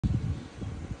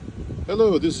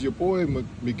Hello, this is your boy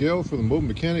Miguel from the Mobile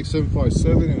Mechanic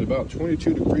 757 in about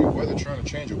 22-degree weather trying to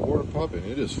change a water pump, and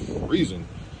it is freezing.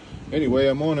 Anyway,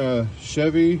 I'm on a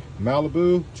Chevy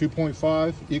Malibu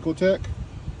 2.5 Ecotech.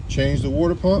 Change the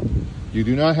water pump. You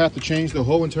do not have to change the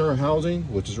whole entire housing,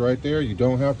 which is right there. You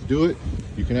don't have to do it.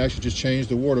 You can actually just change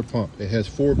the water pump. It has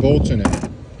 4 bolts in it.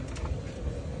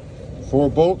 4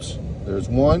 bolts. There's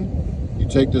one. You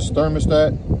take this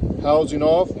thermostat housing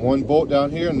off, 1 bolt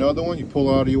down here, another one, you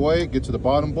pull out of your way, get to the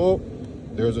bottom bolt.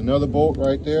 There's another bolt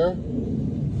right there.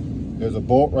 There's a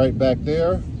bolt right back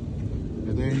there.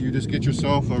 And then you just get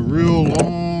yourself a real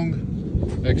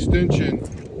long extension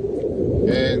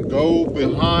and go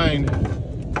behind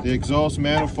the exhaust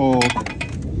manifold.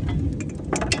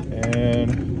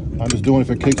 And I'm just doing it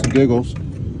for kicks and giggles,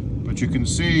 but you can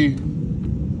see,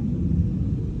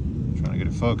 trying to get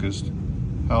it focused,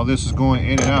 how this is going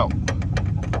in and out.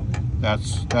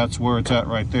 That's where it's at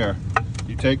right there.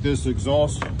 You take this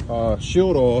exhaust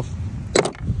shield off.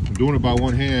 I'm doing it by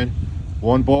one hand.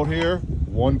 1 bolt here,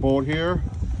 1 bolt here,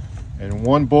 and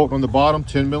 1 bolt on the bottom,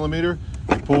 10mm.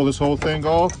 You pull this whole thing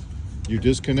off. You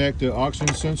disconnect the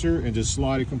oxygen sensor and just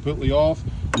slide it completely off.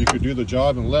 You could do the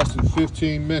job in less than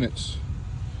 15 minutes.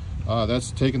 That's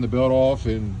taking the belt off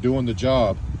and doing the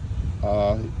job.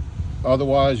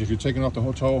 Otherwise, if you're taking off the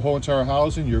whole entire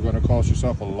housing, you're going to cost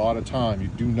yourself a lot of time. You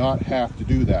do not have to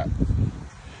do that.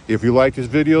 If you like these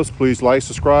videos, please like,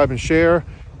 subscribe, and share.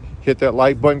 Hit that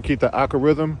like button, keep the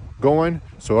algorithm going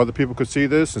so other people could see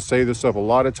this and save yourself a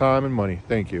lot of time and money.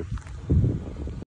 Thank you.